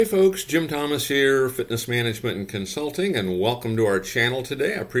Hey folks, Jim Thomas here, Fitness Management and Consulting, and welcome to our channel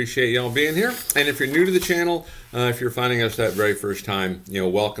today. I appreciate y'all being here. And if you're new to the channel, if you're finding us that very first time,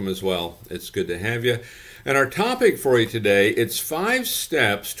 welcome as well. It's good to have you. And our topic for you today, it's 5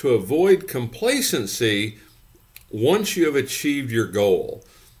 steps to avoid complacency once you have achieved your goal.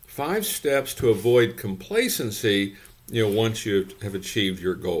 5 steps to avoid complacency, once you have achieved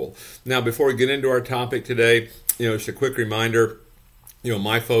your goal. Now, before we get into our topic today, just a quick reminder.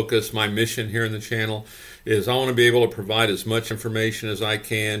 My focus, my mission here in the channel is I want to be able to provide as much information as I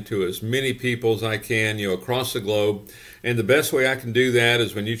can to as many people as I can, across the globe. And the best way I can do that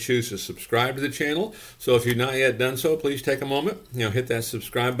is when you choose to subscribe to the channel. So if you've not yet done so, please take a moment, hit that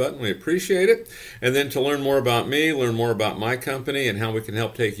subscribe button. We appreciate it. And then to learn more about me, learn more about my company and how we can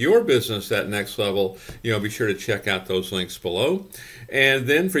help take your business that next level, be sure to check out those links below. And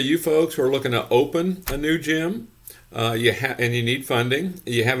then for you folks who are looking to open a new gym, and you need funding.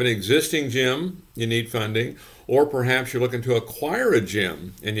 You have an existing gym, you need funding, or perhaps you're looking to acquire a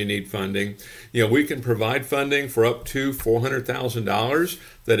gym and you need funding. We can provide funding for up to $400,000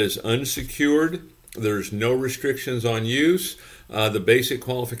 that is unsecured. There's no restrictions on use. The basic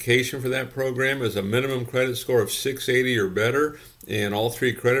qualification for that program is a minimum credit score of 680 or better in all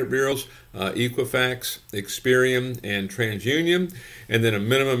 3 credit bureaus, Equifax, Experian, and TransUnion, and then a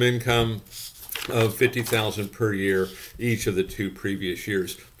minimum income of $50,000 per year each of the 2 previous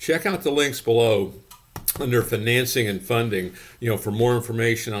years. Check out the links below under financing and funding, for more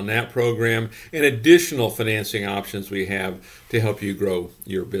information on that program and additional financing options we have to help you grow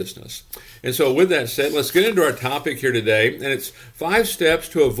your business. And so with that said, let's get into our topic here today, and it's 5 steps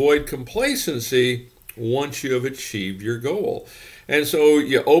to avoid complacency once you have achieved your goal. And so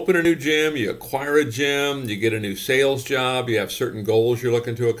you open a new gym, you acquire a gym, you get a new sales job, you have certain goals you're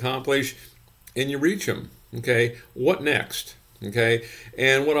looking to accomplish, and you reach them. Okay, what next? Okay,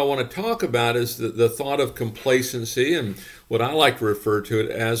 and what I want to talk about is the thought of complacency, and what I like to refer to it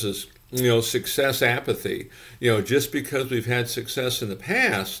as is, success apathy. Just because we've had success in the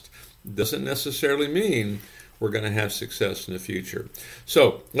past doesn't necessarily mean we're going to have success in the future.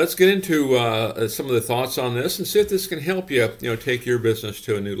 So let's get into some of the thoughts on this and see if this can help you, take your business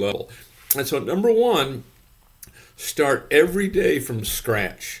to a new level. And so number 1, start every day from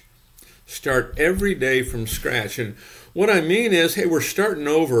scratch. Start every day from scratch. And what I mean is, hey, we're starting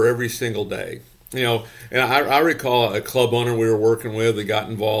over every single day. And I recall a club owner we were working with that got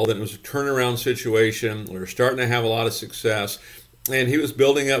involved, and it was a turnaround situation. We were starting to have a lot of success, and he was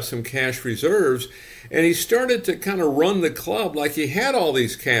building up some cash reserves, and he started to kind of run the club like he had all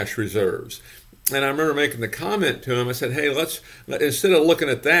these cash reserves. And I remember making the comment to him, I said, hey, let's instead of looking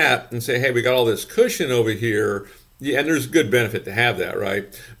at that and say, hey, we got all this cushion over here. Yeah, and there's good benefit to have that, right?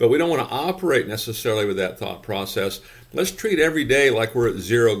 But we don't want to operate necessarily with that thought process. Let's treat every day like we're at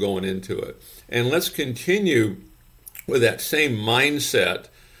zero going into it. And let's continue with that same mindset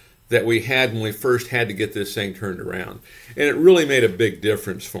that we had when we first had to get this thing turned around. And it really made a big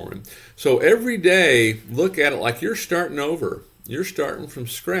difference for him. So every day, look at it like you're starting over. You're starting from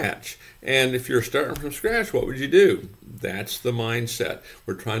scratch. And if you're starting from scratch, what would you do? That's the mindset.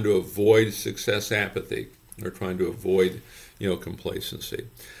 We're trying to avoid success apathy. We're trying to avoid, complacency.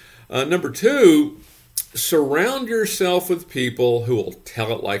 Number 2, surround yourself with people who will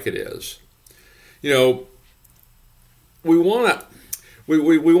tell it like it is. We want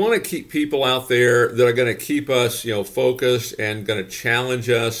to keep people out there that are going to keep us, focused and going to challenge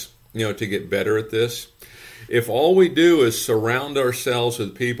us, to get better at this. If all we do is surround ourselves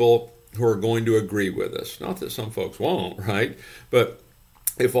with people who are going to agree with us, not that some folks won't, right? But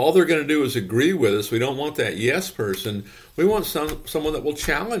if all they're going to do is agree with us, we don't want that yes person. We want someone that will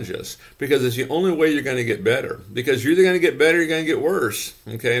challenge us, because it's the only way you're going to get better. Because you're either going to get better or you're going to get worse.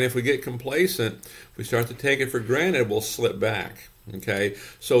 Okay, and if we get complacent, if we start to take it for granted, we'll slip back. Okay,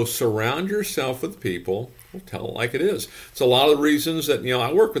 so surround yourself with people who'll tell it like it is. It's a lot of the reasons that,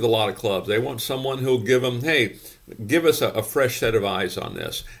 I work with a lot of clubs. They want someone who'll give them, hey, give us a fresh set of eyes on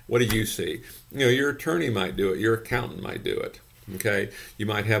this. What do you see? Your attorney might do it. Your accountant might do it. Okay, you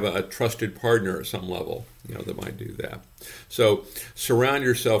might have a trusted partner at some level, that might do that. So surround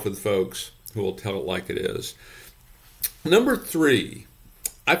yourself with folks who will tell it like it is. Number 3,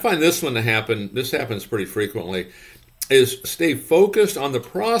 I find this one to happen. This happens pretty frequently. Is stay focused on the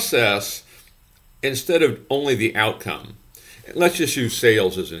process instead of only the outcome. Let's just use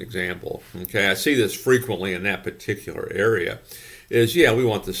sales as an example. Okay, I see this frequently in that particular area. Is we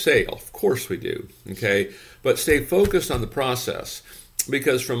want the sale. Of course we do. Okay. But stay focused on the process,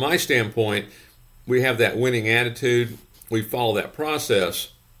 because from my standpoint, we have that winning attitude. We follow that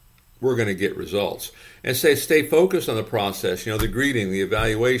process. we're going to get results. And stay focused on the process, the greeting, the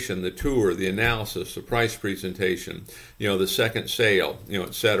evaluation, the tour, the analysis, the price presentation, the second sale,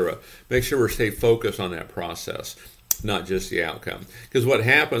 etc. Make sure we stay focused on that process, not just the outcome. Because what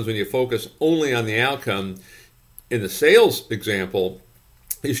happens when you focus only on the outcome, in the sales example,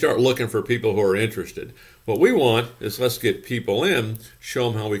 you start looking for people who are interested. What we want is let's get people in, show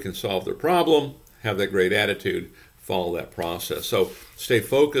them how we can solve their problem, have that great attitude, follow that process. So stay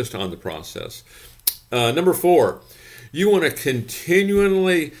focused on the process. Number 4, you want to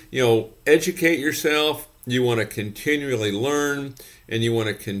continually, educate yourself. You want to continually learn, and you want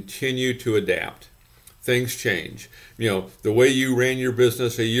to continue to adapt. Things change. The way you ran your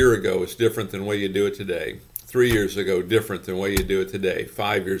business a year ago is different than the way you do it today. 3 years ago, different than the way you do it today.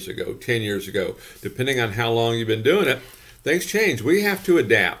 5 years ago, 10 years ago. Depending on how long you've been doing it, things change. We have to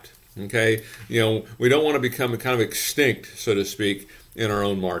adapt. Okay? We don't want to become kind of extinct, so to speak, in our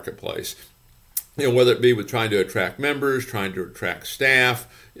own marketplace. Whether it be with trying to attract members, trying to attract staff,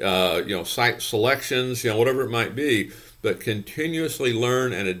 site selections, whatever it might be, but continuously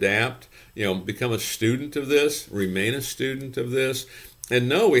learn and adapt, become a student of this, remain a student of this, and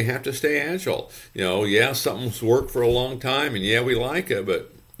no, we have to stay agile. Something's worked for a long time, and we like it,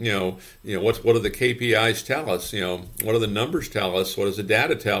 but what do the KPIs tell us? What do the numbers tell us? What does the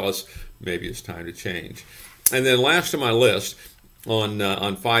data tell us? Maybe it's time to change. And then last on my list,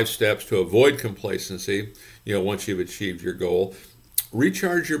 on 5 steps to avoid complacency, once you've achieved your goal,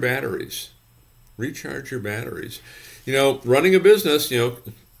 recharge your batteries. Recharge your batteries. Running a business,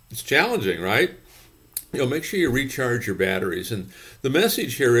 it's challenging, right? Make sure you recharge your batteries. And the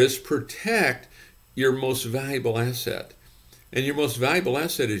message here is protect your most valuable asset. And your most valuable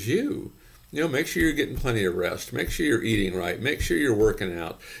asset is you. Make sure you're getting plenty of rest. Make sure you're eating right. Make sure you're working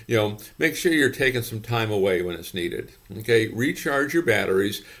out. Make sure you're taking some time away when it's needed. Okay, recharge your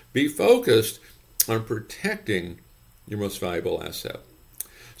batteries. Be focused on protecting your most valuable asset.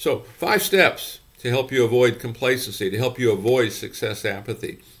 So, 5 steps to help you avoid complacency, to help you avoid success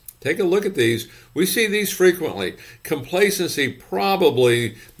apathy. Take a look at these. We see these frequently. Complacency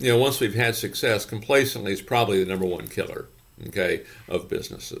probably, once we've had success, complacency is probably the number 1 killer, of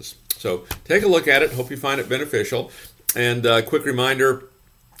businesses. So take a look at it. Hope you find it beneficial. And a quick reminder,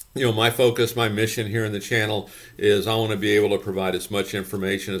 my focus, my mission here in the channel is I want to be able to provide as much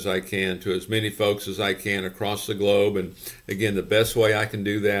information as I can to as many folks as I can across the globe. And again, the best way I can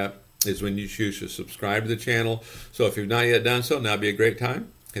do that is when you choose to subscribe to the channel. So if you've not yet done so, now would be a great time.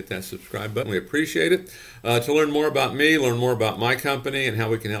 Hit that subscribe button. We appreciate it. To learn more about me, learn more about my company, and how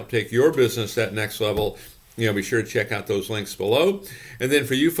we can help take your business to that next level, be sure to check out those links below. And then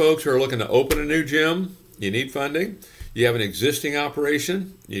for you folks who are looking to open a new gym, you need funding. You have an existing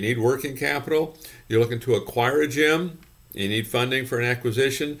operation, you need working capital. You're looking to acquire a gym, you need funding for an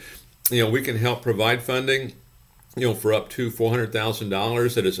acquisition. We can help provide funding, for up to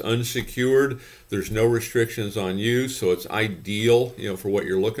 $400,000 that is unsecured. There's no restrictions on use, so it's ideal, for what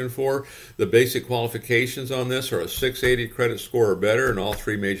you're looking for. The basic qualifications on this are a 680 credit score or better in all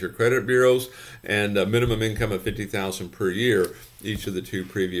 3 major credit bureaus, and a minimum income of $50,000 per year each of the 2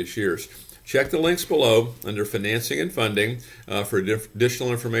 previous years. Check the links below under financing and funding for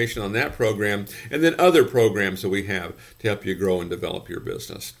additional information on that program, and then other programs that we have to help you grow and develop your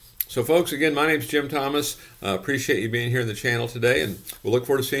business. So folks, again, my name's Jim Thomas. Appreciate you being here in the channel today, and we'll look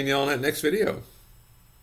forward to seeing you all in that next video.